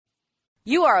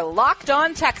You are Locked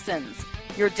On Texans,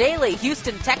 your daily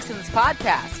Houston Texans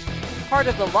podcast, part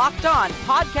of the Locked On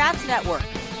Podcast Network.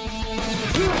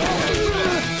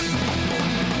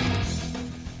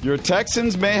 Your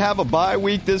Texans may have a bye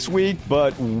week this week,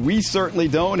 but we certainly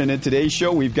don't. And in today's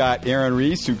show, we've got Aaron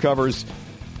Reiss, who covers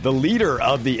the leader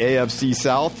of the AFC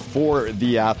South for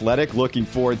The Athletic. Looking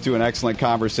forward to an excellent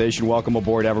conversation. Welcome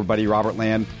aboard, everybody. Robert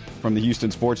Land from the Houston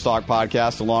Sports Talk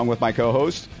podcast, along with my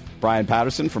co-host, Brian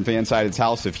Patterson from Fansided's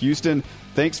House of Houston.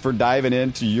 Thanks for diving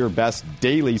into your best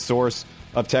daily source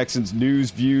of Texans news,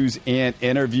 views, and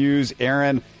interviews.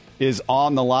 Aaron is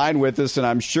on the line with us, and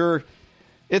I'm sure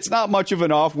it's not much of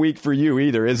an off week for you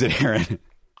either, is it, Aaron?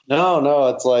 No.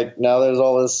 It's like now there's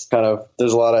all this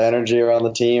there's a lot of energy around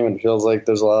the team, and it feels like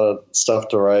there's a lot of stuff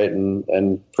to write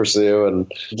and pursue,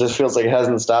 and it just feels like it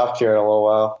hasn't stopped here in a little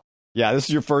while. Yeah, this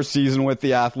is your first season with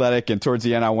The Athletic, and towards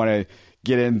the end I want to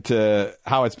get into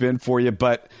how it's been for you,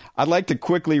 but I'd like to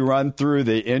quickly run through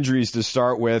the injuries to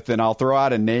start with, and I'll throw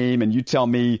out a name and you tell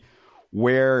me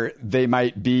where they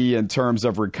might be in terms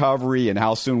of recovery and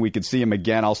how soon we could see them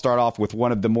again. I'll start off with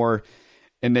one of the more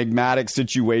enigmatic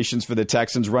situations for the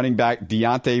Texans, running back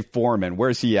D'Onta Foreman.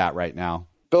 Where's he at right now?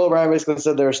 Bill O'Brien basically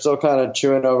said they were still kind of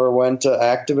chewing over when to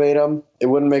activate him. It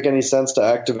wouldn't make any sense to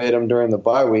activate him during the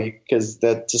bye week because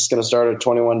that's just going to start a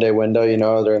 21-day window,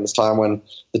 during this time when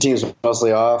the team's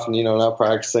mostly off and, not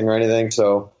practicing or anything.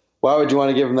 So why would you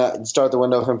want to give him that and start the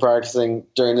window of him practicing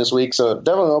during this week? So it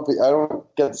definitely won't be. I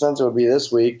don't get the sense it would be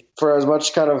this week. For as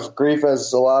much kind of grief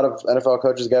as a lot of NFL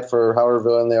coaches get for how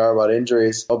revealing they are about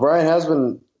injuries, O'Brien has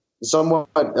been somewhat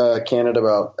candid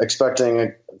about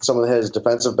expecting some of his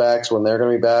defensive backs when they're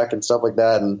going to be back and stuff like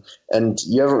that. And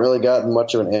you haven't really gotten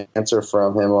much of an answer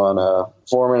from him on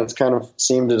Foreman. It's kind of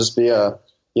seemed to just be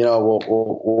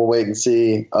we'll wait and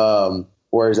see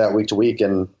where he's at week to week.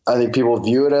 And I think people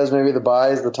view it as maybe the bye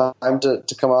is the time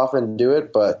to come off and do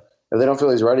it. But if they don't feel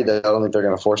he's ready, I don't think they're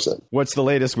going to force it. What's the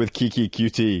latest with Keke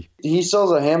Coutee? He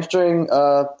still has a hamstring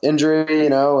injury,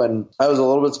 and I was a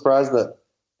little bit surprised that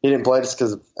he didn't play just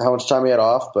because of how much time he had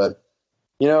off. But,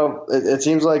 it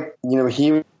seems like,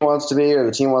 he wants to be, or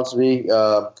the team wants to be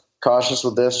cautious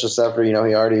with this just after, he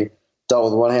already dealt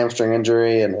with one hamstring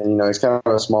injury and he's kind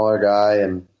of a smaller guy.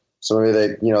 And so maybe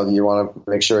they, you want to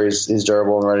make sure he's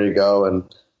durable and ready to go. And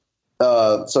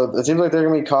so it seems like they're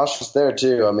going to be cautious there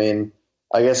too. I mean,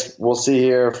 I guess we'll see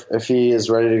here if he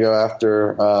is ready to go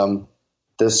after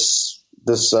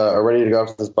ready to go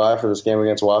after this bye for this game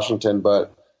against Washington,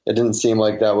 but it didn't seem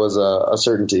like that was a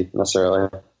certainty necessarily.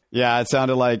 Yeah, it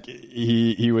sounded like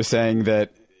he was saying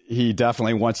that he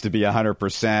definitely wants to be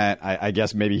 100%. I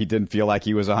guess maybe he didn't feel like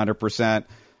he was 100%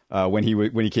 when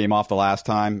he came off the last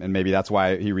time, and maybe that's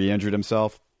why he re-injured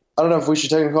himself. I don't know if we should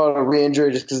technically call it a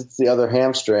re-injury just because it's the other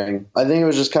hamstring. I think it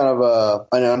was just kind of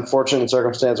an unfortunate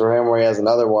circumstance for him where he has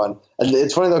another one. And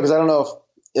it's funny, though, because I don't know if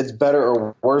it's better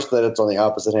or worse that it's on the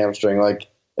opposite hamstring. Like,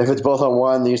 if it's both on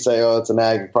one, then you say, oh, it's a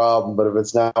nagging problem. But if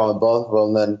it's now on both of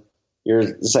them, then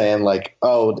you're saying, like,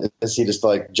 oh, is he just,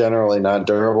 like, generally not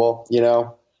durable,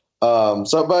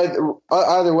 But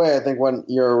either way, I think when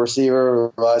you're a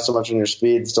receiver, rely so much on your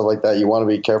speed and stuff like that, you want to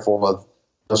be careful with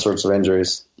those sorts of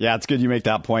injuries. Yeah, it's good you make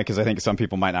that point because I think some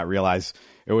people might not realize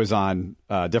it was on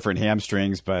different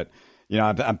hamstrings. But,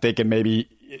 I'm thinking maybe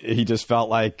he just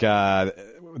felt like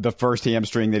the first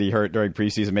hamstring that he hurt during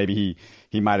preseason, maybe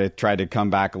he might have tried to come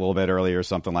back a little bit earlier or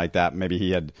something like that. Maybe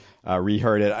he had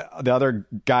re-hurt it. The other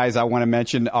guys I want to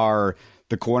mention are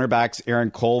the cornerbacks,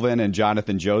 Aaron Colvin and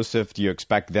Jonathan Joseph. Do you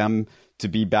expect them to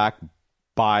be back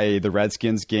by the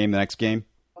Redskins game, the next game?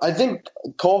 I think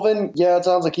Colvin, it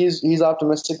sounds like he's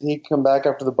optimistic he can come back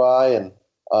after the bye. And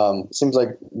it seems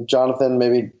like Jonathan,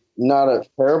 maybe not a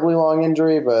terribly long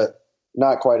injury, but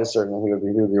not quite as certain he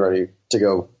would be ready to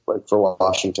go for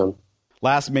Washington.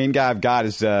 Last main guy I've got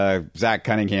is Zach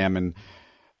Cunningham. And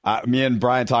me and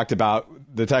Brian talked about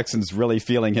the Texans really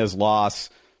feeling his loss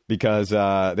because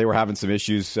they were having some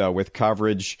issues with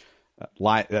coverage,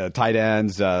 tight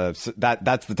ends. That's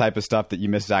the type of stuff that you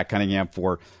miss Zach Cunningham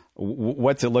for.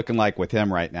 What's it looking like with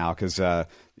him right now? Because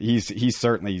he's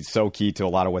certainly so key to a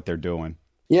lot of what they're doing.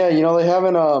 Yeah, they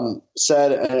haven't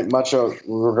said much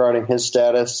regarding his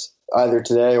status either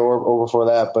today or before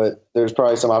that, but there's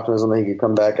probably some optimism that he could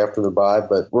come back after the bye.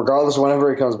 But regardless, whenever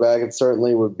he comes back, it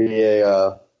certainly would be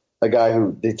a guy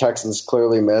who the Texans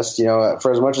clearly missed.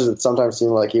 For as much as it sometimes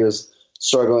seemed like he was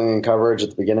struggling in coverage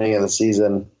at the beginning of the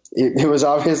season, it was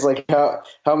obvious like how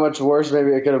much worse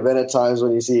maybe it could have been at times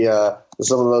when you see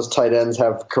some of those tight ends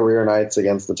have career nights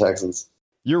against the Texans.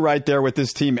 You're right there with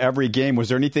this team every game. Was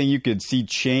there anything you could see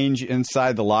change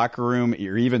inside the locker room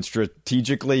or even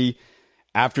strategically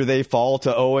after they fall to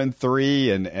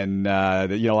 0-3 and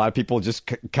a lot of people just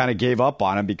kind of gave up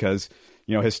on him because,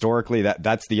 historically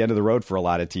that's the end of the road for a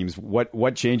lot of teams.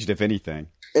 What changed, if anything?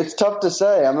 It's tough to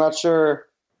say. I'm not sure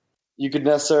you could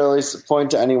necessarily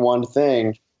point to any one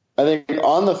thing. I think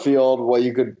on the field, what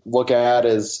you could look at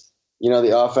is,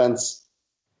 the offense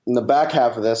in the back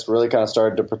half of this really kind of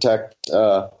started to protect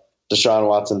Deshaun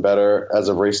Watson better as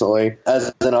of recently.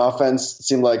 As an offense, it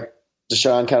seemed like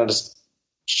Deshaun kind of just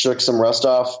shook some rust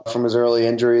off from his early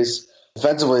injuries.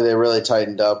 Defensively, they really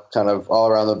tightened up kind of all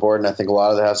around the board, and I think a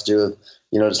lot of that has to do with,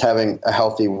 just having a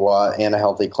healthy Watt and a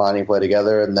healthy Clowney play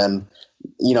together. And then,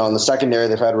 in the secondary,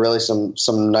 they've had really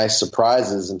some nice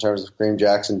surprises in terms of Kareem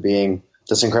Jackson being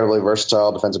this incredibly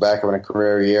versatile defensive back having a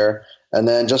career year. And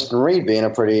then Justin Reed being a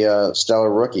pretty stellar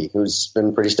rookie who's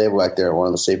been pretty stable back there at one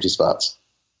of the safety spots.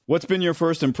 What's been your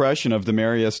first impression of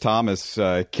Demaryius Thomas?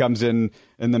 Comes in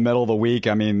the middle of the week.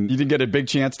 I mean, you didn't get a big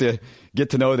chance to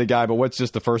get to know the guy, but what's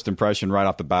just the first impression right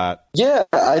off the bat? Yeah,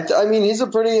 I mean, he's a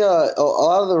pretty a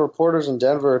lot of the reporters in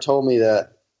Denver told me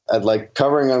that I'd like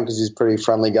covering him because he's a pretty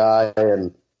friendly guy.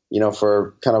 And,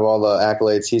 for kind of all the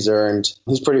accolades he's earned,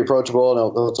 he's pretty approachable.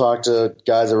 And he'll talk to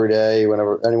guys every day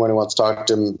whenever anyone who wants to talk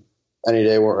to him any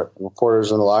day.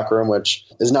 Reporters in the locker room, which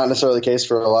is not necessarily the case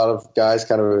for a lot of guys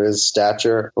kind of his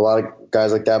stature. A lot of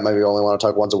guys like that maybe only want to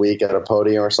talk once a week at a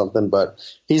podium or something, but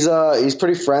he's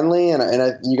pretty friendly.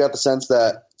 And you got the sense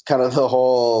that kind of the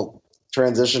whole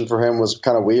transition for him was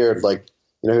kind of weird. Like,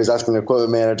 he was asking the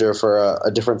equipment manager for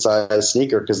a different size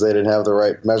sneaker because they didn't have the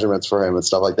right measurements for him and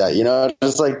stuff like that.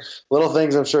 Just like little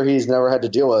things I'm sure he's never had to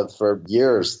deal with for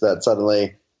years that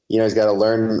suddenly, he's got to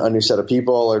learn a new set of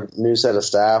people or new set of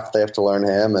staff. They have to learn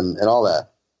him and all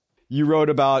that. You wrote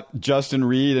about Justin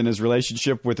Reed and his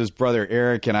relationship with his brother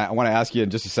Eric, and I want to ask you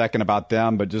in just a second about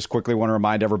them, but just quickly want to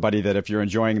remind everybody that if you're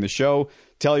enjoying the show,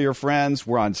 tell your friends.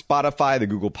 We're on Spotify, the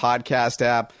Google Podcast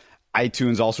app,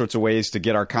 iTunes, all sorts of ways to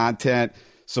get our content.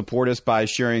 Support us by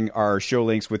sharing our show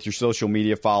links with your social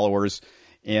media followers,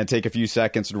 and take a few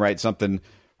seconds and write something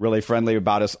really friendly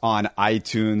about us on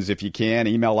iTunes if you can.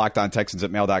 Email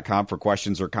lockedontexans@mail.com for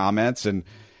questions or comments. And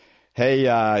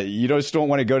hey, you just don't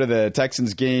want to go to the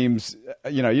Texans games.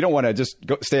 You don't want to just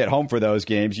stay at home for those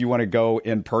games. You want to go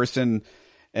in person.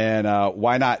 And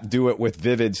why not do it with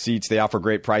Vivid Seats? They offer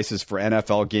great prices for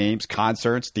NFL games,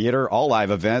 concerts, theater, all live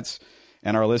events.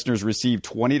 And our listeners receive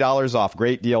 $20 off.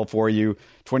 Great deal for you.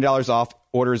 $20 off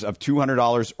orders of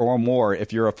 $200 or more.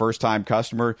 If you're a first-time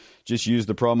customer, just use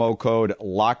the promo code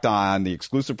LOCKEDON. The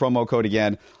exclusive promo code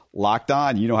again, Locked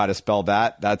On. You know how to spell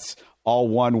that. That's all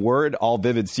one word. All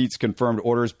Vivid Seats confirmed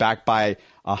orders backed by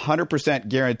 100%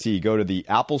 guarantee. Go to the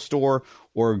Apple Store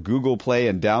or Google Play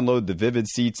and download the Vivid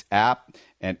Seats app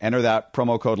and enter that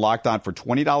promo code Locked On for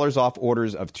 $20 off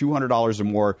orders of $200 or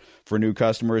more for new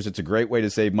customers. It's a great way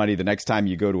to save money the next time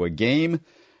you go to a game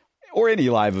or any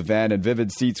live event, and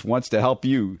Vivid Seats wants to help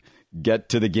you get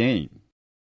to the game.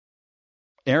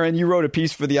 Aaron, you wrote a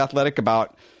piece for The Athletic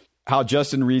about how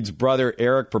Justin Reed's brother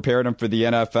Eric prepared him for the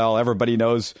NFL. Everybody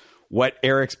knows what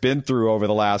Eric's been through over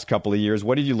the last couple of years.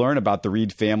 What did you learn about the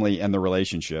Reed family and the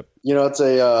relationship? It's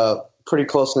a pretty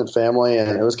close-knit family,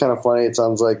 and it was kind of funny. It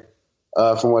sounds like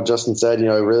from what Justin said, he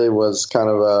really was kind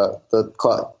of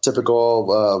the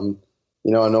typical,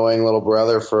 annoying little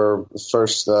brother for the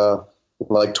first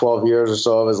 12 years or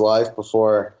so of his life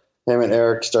before him and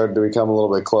Eric started to become a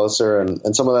little bit closer.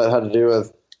 And some of that had to do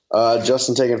with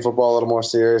Justin taking football a little more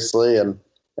seriously. And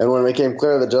when it became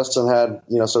clear that Justin had,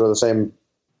 sort of the same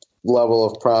level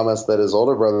of promise that his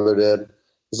older brother did,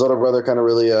 his older brother kind of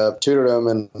really tutored him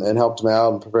and helped him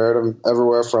out and prepared him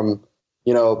everywhere from,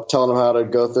 telling him how to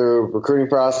go through recruiting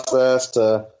process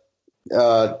to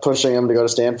pushing him to go to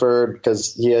Stanford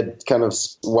because he had kind of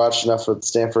watched enough at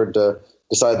Stanford to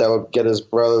decide that would get his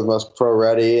brother the most pro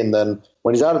ready. And then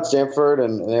when he's out at Stanford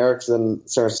and Eric's in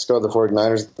San Francisco, the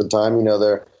 49ers at the time,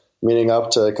 they're meeting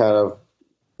up to kind of,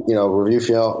 review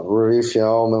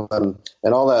film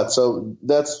and all that. So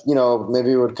that's,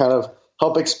 maybe it would kind of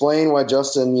help explain why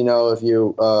Justin, if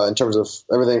you, in terms of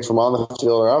everything from on the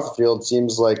field or off the field,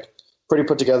 seems like pretty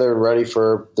put together and ready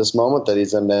for this moment that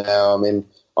he's in now. I mean,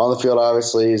 on the field,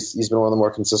 obviously, he's been one of the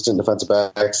more consistent defensive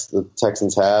backs the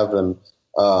Texans have. And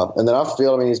then off the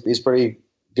field, I mean, he's pretty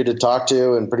good to talk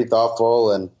to and pretty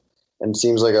thoughtful and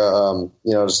seems like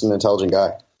just an intelligent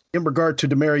guy. In regard to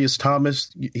Demaryius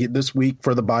Thomas, this week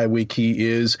for the bye week, he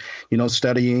is,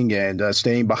 studying and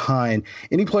staying behind.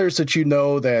 Any players that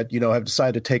that, have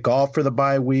decided to take off for the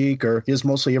bye week, or is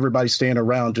mostly everybody staying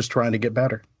around just trying to get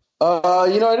better? I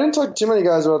didn't talk to too many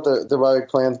guys about their bye week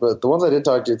plans, but the ones I did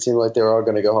talk to, it seemed like they were all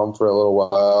going to go home for a little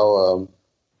while.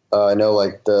 I know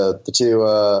like the two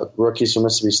rookies from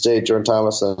Mississippi State, Jordan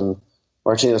Thomas and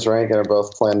Martinez Rankin, are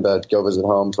both planning to go visit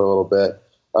home for a little bit.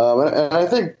 And I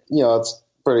think, it's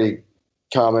pretty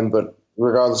common, but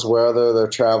regardless of whether they're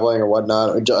traveling or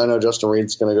whatnot, I know Justin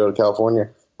Reed's going to go to California.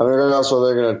 I mean, regardless of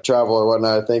whether they're going to travel or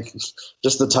whatnot, I think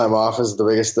just the time off is the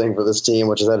biggest thing for this team,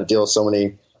 which has had to deal with so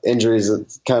many injuries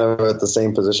kind of at the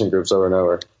same position groups over and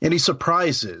over. Any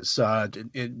surprises?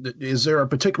 Is there a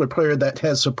particular player that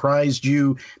has surprised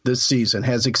you this season,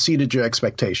 has exceeded your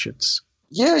expectations?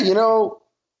 Yeah,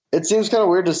 it seems kind of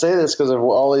weird to say this because of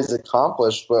all he's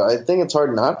accomplished, but I think it's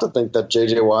hard not to think that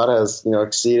J.J. Watt has,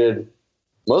 exceeded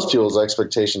most people's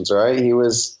expectations, right?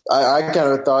 I kind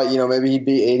of thought, maybe he'd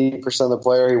be 80% of the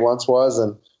player he once was,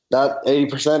 and that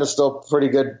 80% is still pretty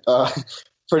good,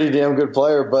 pretty damn good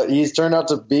player, but he's turned out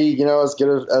to be, as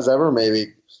good as ever, maybe.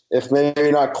 If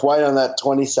maybe not quite on that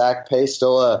 20-sack pace,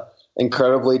 still a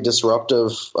incredibly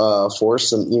disruptive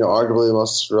force and, arguably the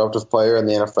most disruptive player in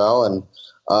the NFL. And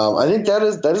I think that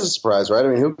is a surprise, right? I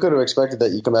mean, who could have expected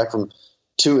that you come back from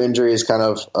 2 injuries kind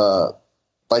of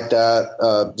like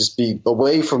that, just be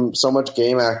away from so much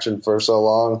game action for so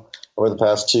long over the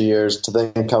past 2 years to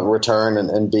then return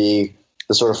and be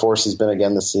the sort of force he's been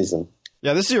again this season.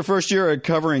 Yeah, this is your first year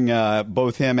covering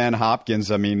both him and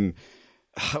Hopkins. I mean,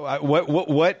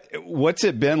 what's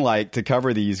it been like to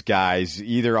cover these guys,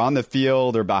 either on the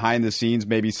field or behind the scenes?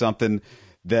 Maybe something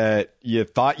that you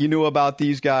thought you knew about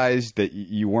these guys that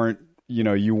you weren't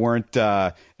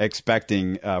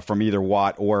expecting from either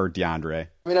Watt or DeAndre.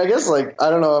 I mean, I guess I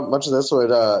don't know how much of this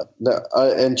would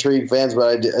intrigue fans,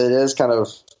 but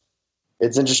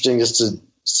it's interesting just to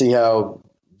see how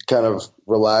kind of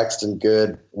relaxed and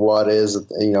good Watt is,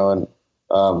 and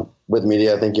with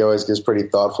media, I think he always gives pretty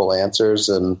thoughtful answers,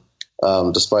 and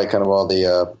despite kind of all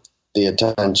the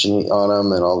attention on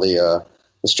him and all the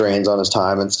strains on his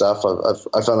time and stuff,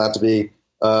 I found that to be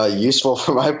useful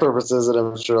for my purposes, and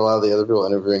I'm sure a lot of the other people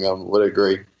interviewing him would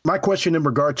agree. My question in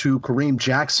regard to Kareem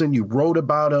Jackson, you wrote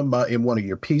about him in one of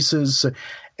your pieces,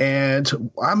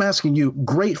 and I'm asking you,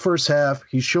 great first half,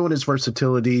 he's showing his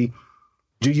versatility.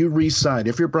 Do you re-sign,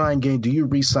 if you're Brian Gaine, do you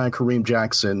re-sign Kareem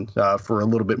Jackson for a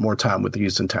little bit more time with the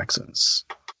Houston Texans?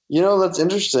 That's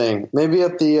interesting. Maybe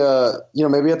at the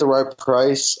maybe at the right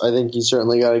price. I think you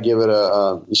certainly got to give it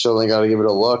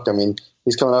a look. I mean,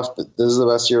 he's coming off. This is the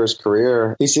best year of his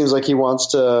career. He seems like he wants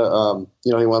to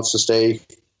stay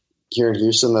here in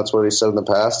Houston. That's what he said in the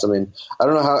past. I mean, I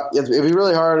don't know how it'd be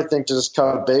really hard, I think, to just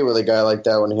cut bait with a guy like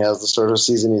that when he has the sort of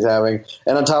season he's having.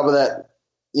 And on top of that,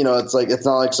 it's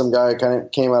not like some guy kind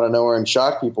of came out of nowhere and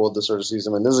shocked people with this sort of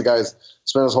season. I mean, this is a guy who's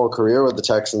spent his whole career with the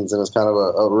Texans and is kind of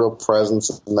a real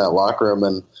presence in that locker room.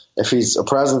 And if he's a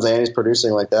presence and he's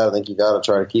producing like that, I think you got to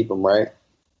try to keep him, right?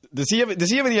 Does he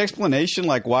have any explanation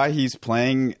like why he's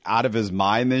playing out of his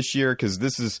mind this year? Because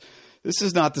this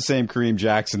is not the same Kareem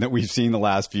Jackson that we've seen the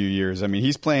last few years. I mean,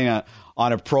 he's playing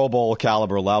on a Pro Bowl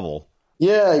caliber level.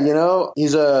 Yeah,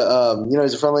 he's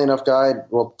a friendly enough guy.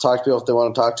 We'll talk to people if they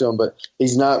want to talk to him, but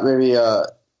he's not maybe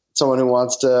someone who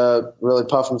wants to really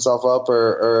puff himself up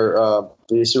or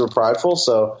be super prideful.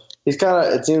 So he's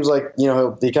it seems like,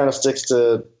 he kind of sticks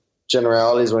to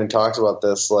generalities when he talks about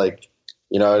this, like,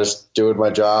 I just doing my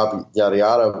job, yada,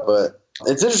 yada. But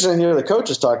it's interesting to hear the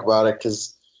coaches talk about it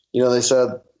because, they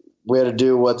said we had to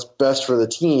do what's best for the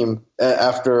team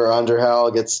after Andre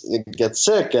Howell gets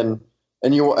sick.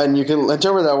 And you can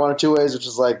interpret that one of two ways, which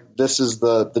is like this is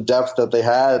the depth that they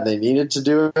had and they needed to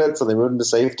do it, so they moved into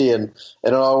safety and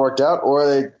it all worked out. Or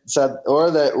they said,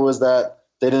 that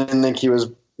they didn't think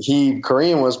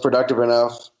Kareem was productive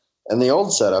enough in the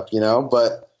old setup,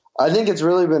 But I think what's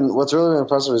really been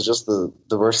impressive is just the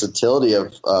versatility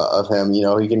of him.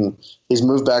 He's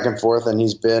moved back and forth and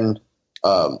he's been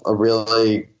a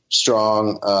really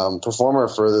strong performer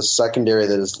for the secondary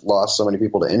that has lost so many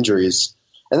people to injuries.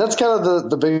 And that's kind of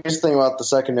the biggest thing about the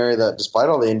secondary, that despite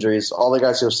all the injuries, all the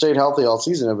guys who have stayed healthy all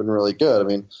season have been really good. I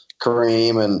mean,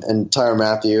 Kareem and Tyrann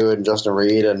Mathieu and Justin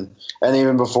Reed and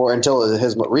even before, until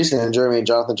his recent injury, I mean,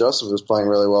 Jonathan Joseph was playing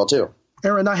really well too.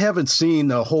 Aaron, I haven't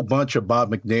seen a whole bunch of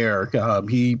Bob McNair.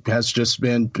 He has just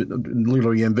been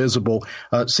literally invisible.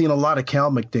 Seen a lot of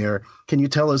Cal McNair. Can you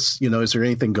tell us, is there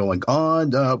anything going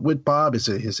on with Bob? Is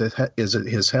it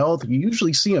his health? You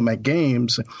usually see him at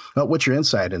games. What's your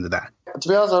insight into that? To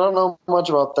be honest, I don't know much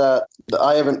about that.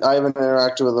 I haven't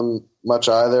interacted with him much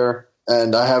either,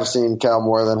 and I have seen Cal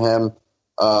more than him.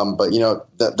 But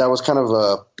that was kind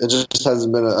of it just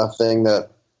hasn't been a thing that.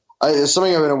 It's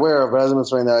something I've been aware of, but hasn't been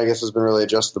something that I guess has been really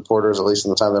adjusted to the Porters, at least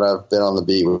in the time that I've been on the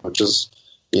beat, which is,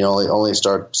 only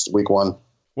starts week 1.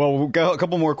 Well, we've got a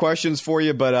couple more questions for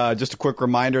you, but just a quick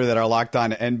reminder that our Locked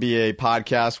On NBA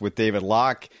podcast with David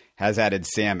Locke has added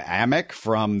Sam Amick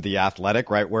from The Athletic,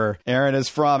 right where Aaron is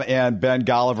from, and Ben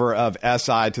Golliver of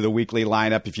SI to the weekly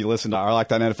lineup. If you listen to our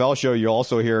Locked On NFL show, you'll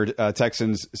also hear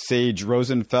Texans Sage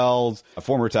Rosenfeld, a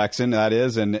former Texan, that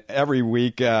is, and every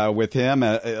week with him,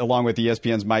 along with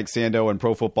ESPN's Mike Sando and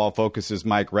Pro Football Focus's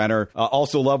Mike Renner.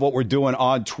 Also love what we're doing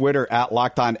on Twitter at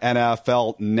Locked On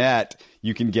NFL Net.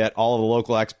 You can get all of the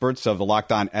local experts of the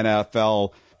Locked On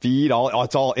NFL feed.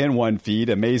 It's all in one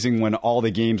feed. Amazing when all the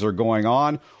games are going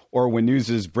on. Or when news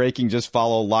is breaking, just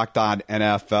follow Locked On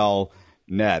NFL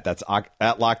Net. That's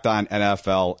at Locked On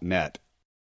NFL Net.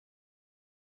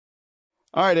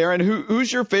 All right, Aaron,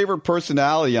 who's your favorite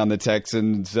personality on the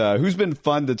Texans? Who's been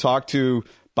fun to talk to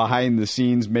behind the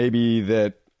scenes, maybe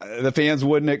that the fans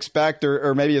wouldn't expect,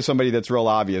 or maybe it's somebody that's real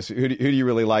obvious? Who do you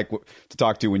really like to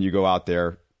talk to when you go out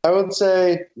there? I would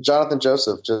say Jonathan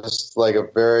Joseph, just like a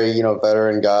very,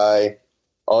 veteran guy.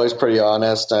 Always pretty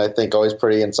honest, and I think always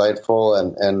pretty insightful,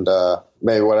 and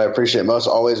maybe what I appreciate most,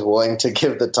 always willing to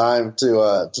give the time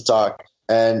to talk.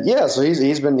 And yeah, so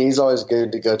he's always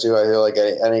good to go to. I feel like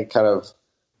any kind of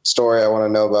story I want to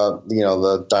know about,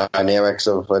 the dynamics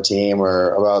of a team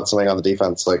or about something on the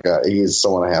defense, he's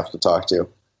someone I have to talk to.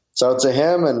 So it's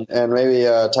him and maybe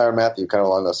Tyrann Mathieu, kind of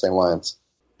along those same lines.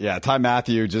 Yeah, Tyrann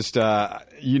Mathieu, just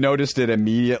you noticed it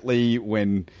immediately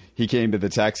when he came to the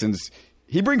Texans.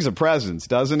 He brings a presence,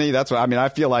 doesn't he? That's what I mean. I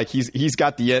feel like he's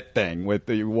got the it thing.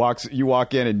 You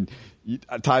walk in and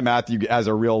Tyrann Mathieu has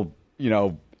a real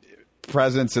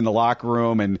presence in the locker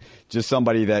room, and just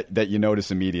somebody that you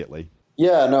notice immediately.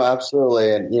 Yeah, no,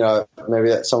 absolutely, and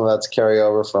maybe some of that's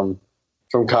carryover from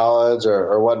college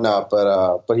or whatnot,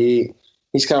 but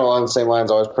he's kind of along the same lines.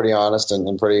 Always pretty honest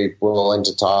and pretty willing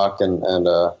to talk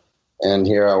and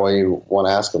hear what you want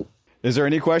to ask him. Is there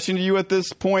any question to you at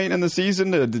this point in the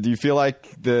season? Do you feel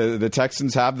like the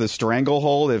Texans have the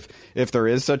stranglehold, if there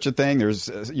is such a thing? There's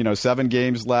 7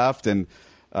 games left, and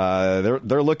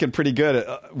they're looking pretty good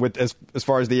with as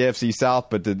far as the AFC South.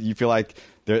 But do you feel like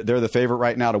they're the favorite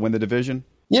right now to win the division?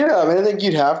 Yeah, I mean, I think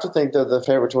you'd have to think that the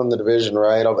favorite to win the division,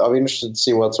 right? I'll be interested to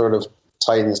see what sort of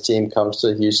Titans team comes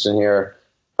to Houston here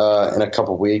in a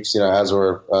couple weeks. As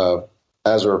we're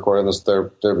recording this, they're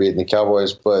beating the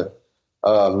Cowboys, but.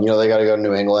 They got to go to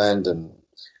New England, and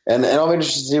I'll be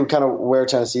interested to see kind of where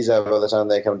Tennessee's at by the time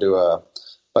they come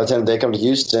to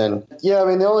Houston. Yeah, I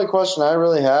mean, the only question I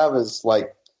really have is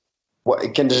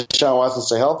can Deshaun Watson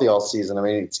stay healthy all season? I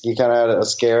mean, he kind of had a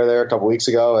scare there a couple weeks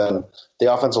ago, and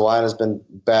the offensive line has been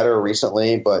better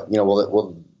recently, but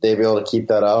will they be able to keep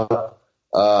that up?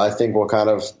 I think will kind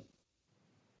of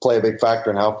play a big factor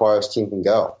in how far this team can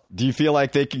go. Do you feel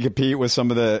like they can compete with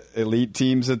some of the elite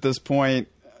teams at this point?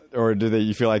 Or do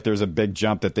you feel like there's a big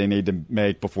jump that they need to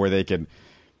make before they can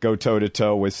go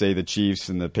toe-to-toe with, say, the Chiefs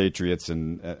and the Patriots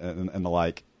and the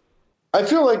like? I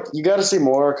feel like you got to see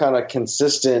more kind of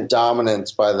consistent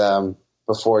dominance by them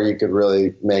before you could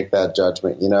really make that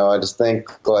judgment. I just think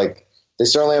they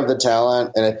certainly have the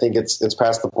talent, and I think it's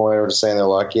past the point of just saying they're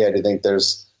lucky. I do think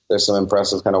there's some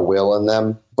impressive kind of will in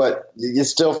them, but it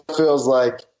still feels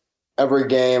like every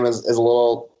game is a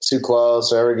little too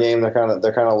close. So every game they're kind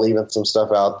of leaving some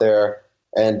stuff out there.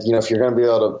 And if you're going to be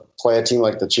able to play a team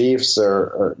like the Chiefs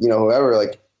or whoever,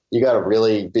 you got to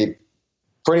really be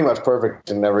pretty much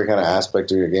perfect in every kind of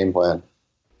aspect of your game plan.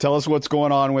 Tell us what's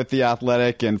going on with The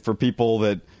Athletic, and for people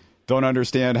that don't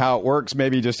understand how it works,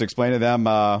 maybe just explain to them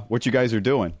what you guys are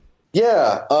doing.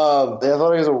 Yeah, The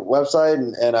Athletic is a website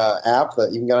and an app that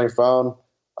you can get on your phone,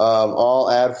 all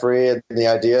ad free. And the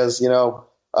idea is,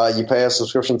 you pay a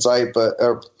subscription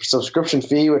subscription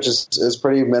fee, which is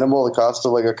pretty minimal. The cost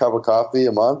of a cup of coffee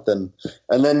a month, and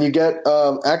then you get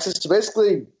access to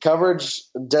basically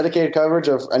dedicated coverage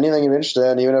of anything you're interested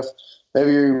in. Even if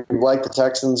maybe you like the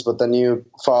Texans, but then you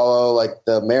follow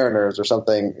the Mariners or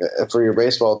something for your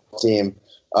baseball team.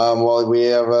 Well, we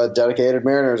have a dedicated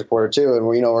Mariners reporter too, and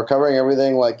we're covering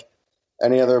everything like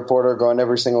any other reporter, going to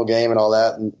every single game and all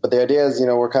that. But the idea is,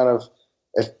 we're kind of,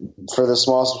 if for the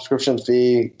small subscription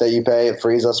fee that you pay, it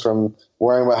frees us from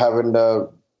worrying about having to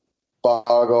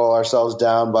boggle ourselves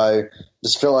down by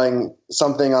just filling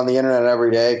something on the internet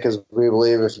every day, because we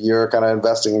believe if you're kind of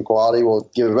investing in quality, we'll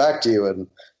give it back to you. And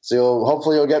so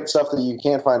hopefully you'll get stuff that you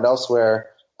can't find elsewhere.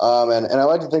 And I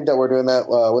like to think that we're doing that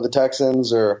with the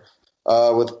Texans or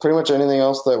with pretty much anything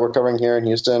else that we're covering here in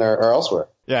Houston or elsewhere.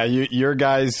 Yeah, your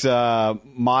guys'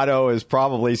 motto is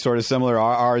probably sort of similar.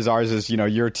 Ours is,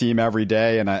 your team every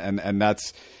day, and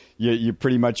that's, you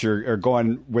pretty much are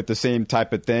going with the same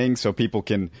type of thing, so people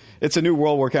can. It's a new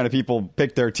world where kind of people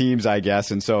pick their teams, I guess,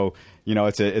 and so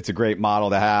it's a great model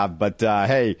to have. But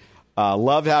hey,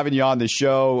 loved having you on the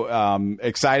show.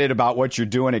 Excited about what you're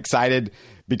doing. Excited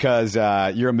because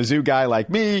you're a Mizzou guy like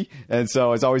me, and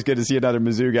so it's always good to see another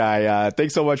Mizzou guy.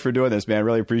 Thanks so much for doing this, man.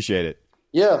 Really appreciate it.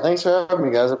 Yeah, thanks for having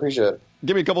me, guys. I appreciate it.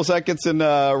 Give me a couple seconds and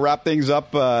wrap things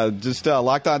up. Just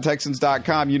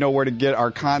LockedOnTexans.com. You know where to get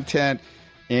our content.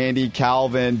 Andy,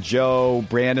 Calvin, Joe,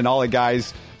 Brandon, all the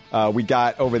guys we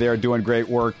got over there doing great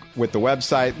work with the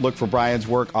website. Look for Brian's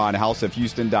work on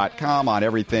houseofhouston.com on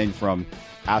everything from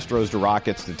Astros to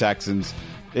Rockets to Texans.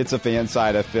 It's a fan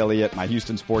side affiliate, my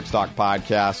Houston Sports Talk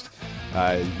podcast.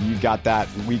 You've got that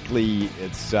weekly.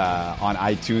 It's on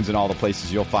iTunes and all the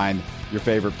places you'll find your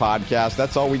favorite podcast.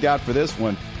 That's all we got for this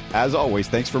one. As always,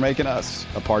 thanks for making us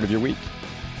a part of your week.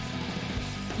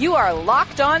 You are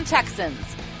Locked On Texans,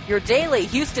 your daily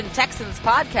Houston Texans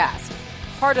podcast.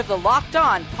 Part of the Locked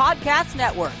On Podcast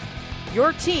Network.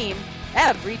 Your team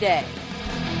every day.